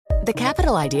The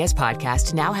Capital Ideas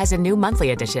Podcast now has a new monthly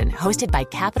edition hosted by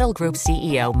Capital Group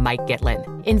CEO Mike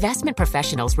Gitlin. Investment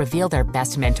professionals reveal their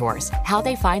best mentors, how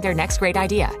they find their next great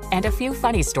idea, and a few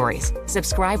funny stories.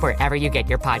 Subscribe wherever you get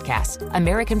your podcasts.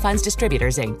 American Funds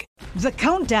Distributors, Inc. The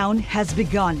countdown has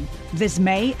begun. This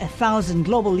May, 1,000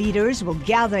 global leaders will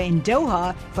gather in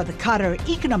Doha for the Qatar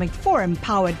Economic Forum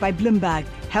powered by Bloomberg,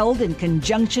 held in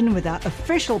conjunction with our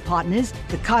official partners,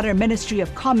 the Qatar Ministry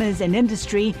of Commerce and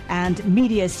Industry and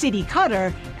Media City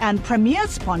Qatar, and premier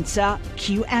sponsor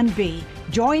QNB.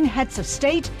 Join heads of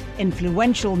state,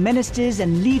 influential ministers,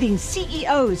 and leading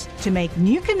CEOs to make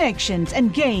new connections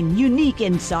and gain unique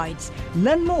insights.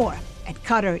 Learn more at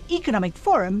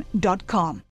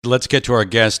QatarEconomicForum.com. Let's get to our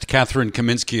guest. Kathryn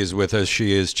Kaminski is with us.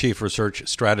 She is Chief Research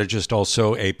Strategist,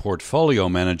 also a Portfolio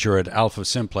Manager at Alpha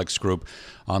Simplex Group,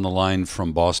 on the line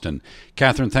from Boston.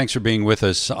 Kathryn, thanks for being with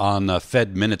us on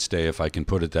Fed Minutes Day, if I can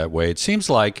put it that way. It seems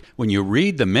like when you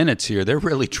read the minutes here, they're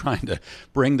really trying to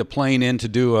bring the plane in to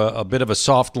do a bit of a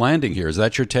soft landing here. Is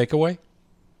that your takeaway?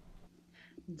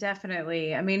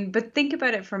 Definitely. I mean, but think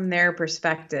about it from their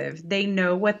perspective. They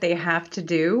know what they have to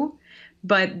do,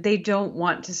 but they don't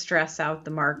want to stress out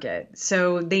the market.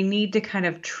 So they need to kind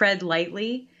of tread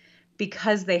lightly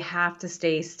because they have to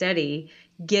stay steady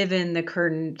given the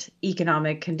current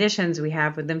economic conditions we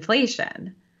have with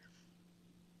inflation.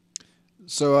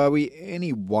 So are we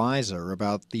any wiser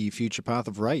about the future path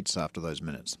of rates after those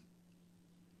minutes?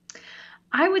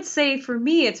 I would say for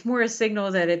me, it's more a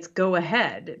signal that it's go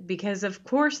ahead, because of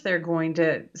course they're going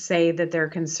to say that they're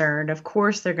concerned. Of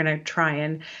course, they're going to try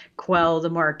and quell the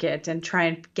market and try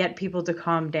and get people to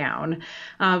calm down.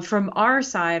 From our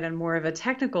side, on more of a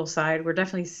technical side, we're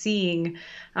definitely seeing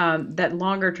that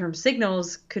longer term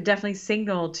signals could definitely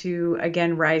signal to,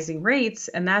 again, rising rates.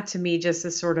 And that to me just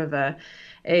is sort of a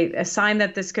sign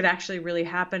that this could actually really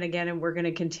happen again, and we're going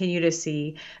to continue to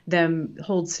see them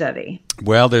hold steady.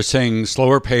 Well, they're saying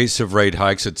slower pace of rate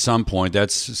hikes at some point. That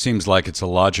seems like it's a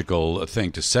logical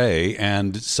thing to say,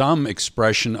 and some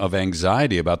expression of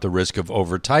anxiety about the risk of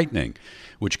over-tightening,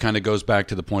 which kind of goes back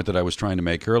to the point that I was trying to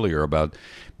make earlier about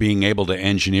being able to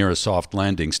engineer a soft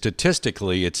landing.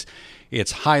 Statistically, it's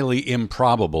highly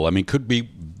improbable. I mean, could we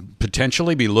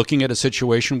potentially be looking at a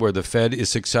situation where the Fed is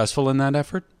successful in that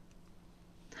effort?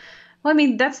 Well, I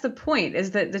mean, that's the point, is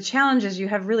that the challenge is you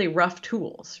have really rough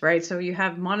tools, right? So you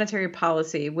have monetary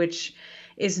policy, which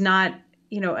is not,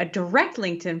 a direct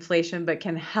link to inflation, but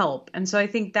can help. And so I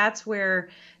think that's where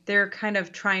they're kind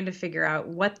of trying to figure out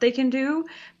what they can do,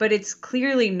 but it's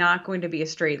clearly not going to be a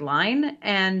straight line.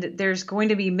 And there's going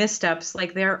to be missteps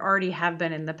like there already have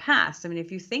been in the past. I mean,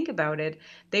 if you think about it,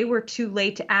 they were too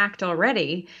late to act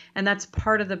already. And that's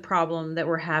part of the problem that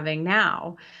we're having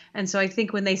now. And so I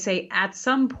think when they say at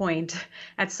some point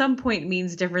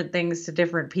means different things to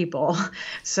different people.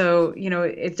 So,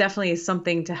 it definitely is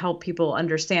something to help people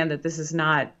understand that this is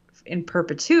not in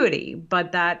perpetuity,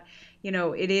 but that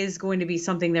it is going to be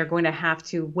something they're going to have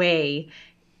to weigh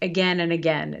again and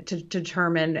again to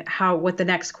determine what the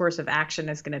next course of action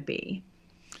is going to be.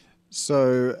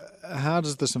 So how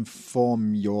does this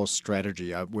inform your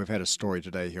strategy? We've had a story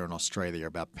today here in Australia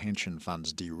about pension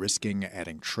funds de-risking,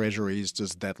 adding treasuries.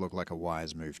 Does that look like a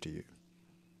wise move to you?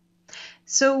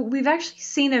 So we've actually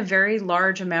seen a very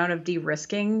large amount of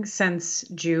de-risking since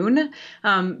June.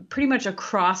 Pretty much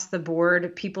across the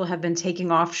board, people have been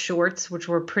taking off shorts, which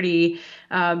were pretty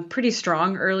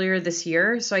strong earlier this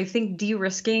year. So I think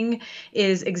de-risking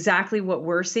is exactly what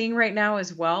we're seeing right now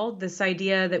as well. This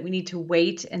idea that we need to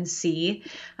wait and see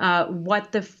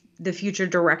what the future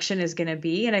direction is going to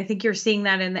be. And I think you're seeing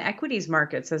that in the equities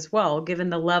markets as well. Given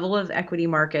the level of equity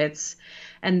markets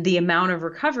and the amount of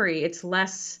recovery, it's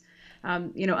less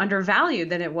undervalued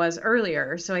than it was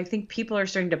earlier. So I think people are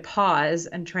starting to pause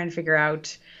and try and figure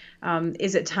out,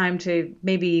 is it time to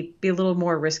maybe be a little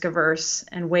more risk averse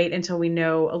and wait until we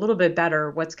know a little bit better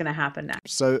what's going to happen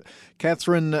next? So,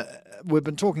 Kathryn, we've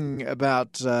been talking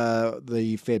about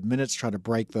the Fed minutes, trying to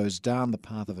break those down, the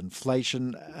path of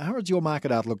inflation. How has your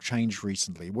market outlook changed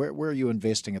recently? Where are you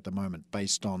investing at the moment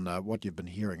based on what you've been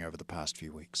hearing over the past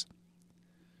few weeks?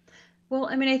 Well,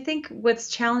 I mean, I think what's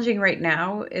challenging right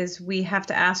now is we have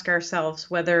to ask ourselves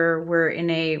whether we're in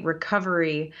a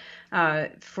recovery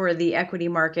for the equity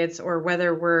markets or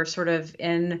whether we're sort of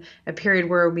in a period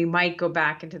where we might go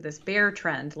back into this bear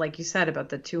trend, like you said, about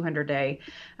the 200-day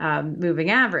moving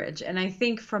average. And I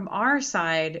think from our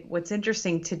side, what's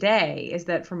interesting today is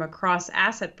that from a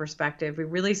cross-asset perspective, we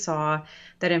really saw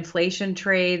that inflation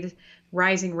trade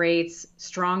rising rates,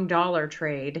 strong dollar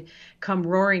trade come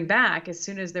roaring back as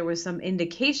soon as there was some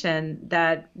indication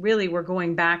that really we're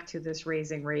going back to this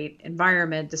raising rate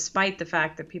environment, despite the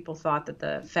fact that people thought that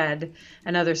the Fed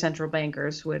and other central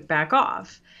bankers would back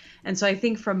off. And so I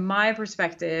think from my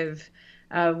perspective,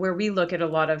 where we look at a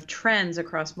lot of trends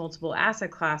across multiple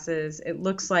asset classes, it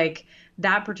looks like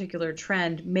that particular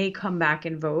trend may come back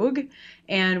in vogue,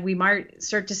 and we might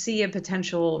start to see a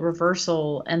potential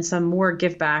reversal and some more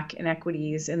give back in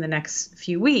equities in the next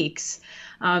few weeks,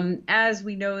 as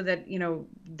we know that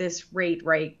this rate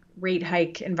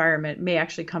hike environment may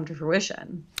actually come to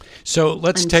fruition. So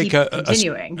let's take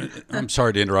continuing. I'm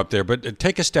sorry to interrupt there, but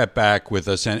take a step back with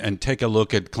us and take a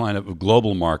look at kind of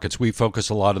global markets. We focus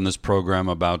a lot in this program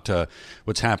about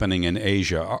what's happening in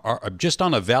Asia. Just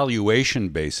on a valuation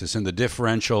basis and the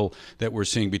differential that we're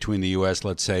seeing between the U.S.,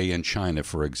 let's say, and China,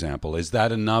 for example, is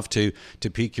that enough to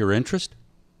pique your interest?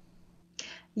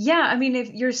 Yeah, I mean,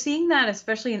 if you're seeing that,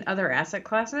 especially in other asset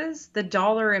classes, the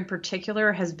dollar in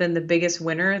particular has been the biggest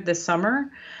winner this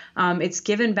summer. It's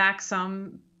given back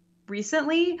some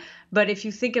recently, but if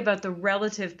you think about the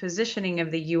relative positioning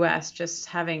of the U.S. just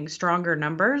having stronger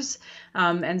numbers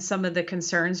and some of the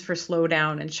concerns for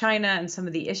slowdown in China and some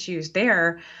of the issues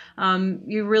there,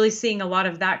 you're really seeing a lot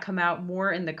of that come out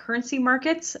more in the currency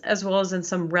markets as well as in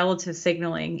some relative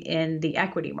signaling in the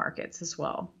equity markets as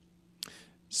well.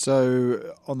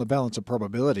 So on the balance of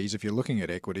probabilities, if you're looking at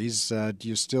equities, do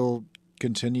you still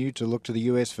continue to look to the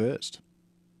US first?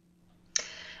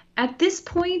 At this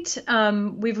point,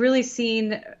 we've really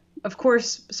seen, of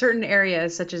course, certain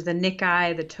areas such as the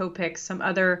Nikkei, the Topix, some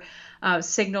other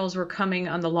signals were coming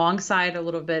on the long side, a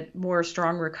little bit more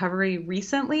strong recovery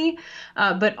recently.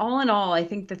 But all in all, I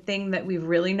think the thing that we've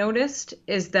really noticed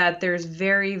is that there's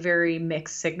very, very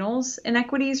mixed signals in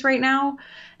equities right now.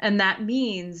 And that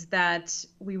means that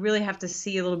we really have to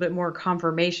see a little bit more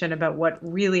confirmation about what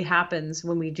really happens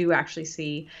when we do actually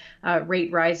see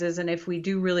rate rises and if we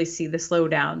do really see the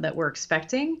slowdown that we're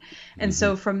expecting. And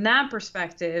so from that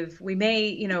perspective, we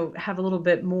may, have a little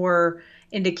bit more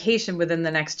indication within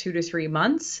the next 2 to 3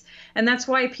 months. And that's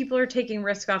why people are taking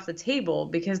risk off the table,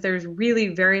 because there's really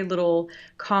very little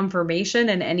confirmation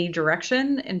in any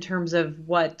direction in terms of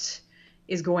what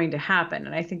is going to happen.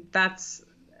 And I think that's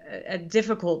a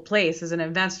difficult place as an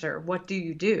investor. What do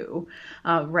you do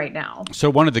right now? So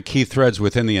one of the key threads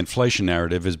within the inflation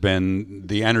narrative has been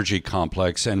the energy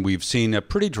complex, and we've seen a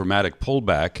pretty dramatic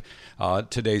pullback.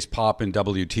 Today's pop in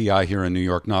WTI here in New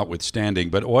York notwithstanding,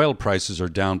 but oil prices are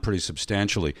down pretty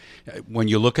substantially. When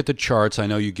you look at the charts, I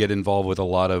know you get involved with a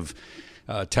lot of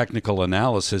technical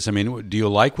analysis. I mean, do you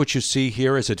like what you see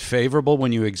here? Is it favorable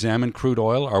when you examine crude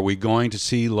oil? Are we going to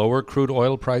see lower crude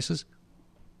oil prices?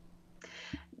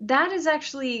 That is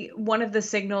actually one of the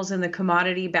signals in the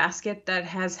commodity basket that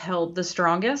has held the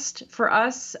strongest for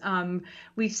us.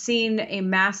 We've seen a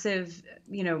massive,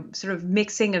 sort of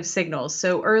mixing of signals.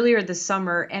 So earlier this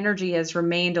summer, energy has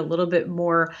remained a little bit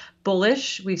more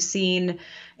bullish. We've seen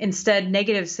instead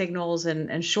negative signals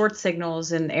and short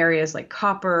signals in areas like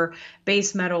copper,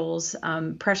 base metals,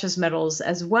 precious metals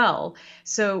as well.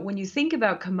 So when you think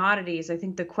about commodities, I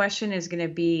think the question is going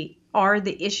to be, are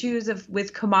the issues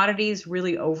with commodities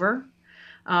really over?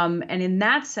 And in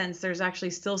that sense, there's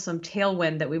actually still some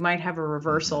tailwind that we might have a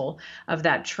reversal of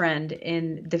that trend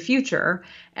in the future,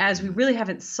 as we really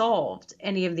haven't solved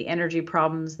any of the energy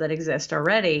problems that exist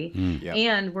already.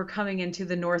 And we're coming into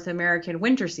the North American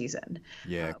winter season.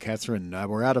 Yeah, Kathryn,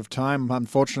 we're out of time,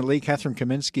 unfortunately. Kathryn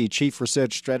Kaminski, Chief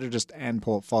Research Strategist and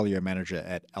Portfolio Manager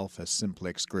at Alpha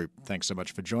Simplex Group. Thanks so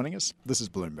much for joining us. This is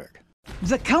Bloomberg.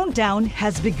 The countdown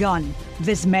has begun.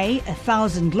 This May,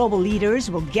 1,000 global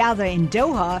leaders will gather in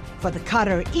Doha for the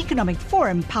Qatar Economic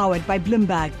Forum powered by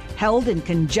Bloomberg, held in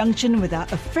conjunction with our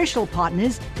official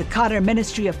partners, the Qatar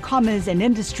Ministry of Commerce and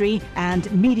Industry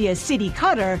and Media City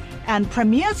Qatar, and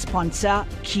premier sponsor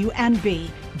QNB.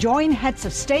 Join heads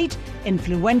of state,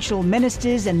 influential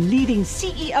ministers, and leading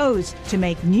CEOs to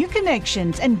make new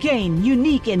connections and gain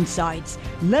unique insights.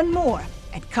 Learn more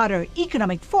at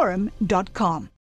QatarEconomicForum.com.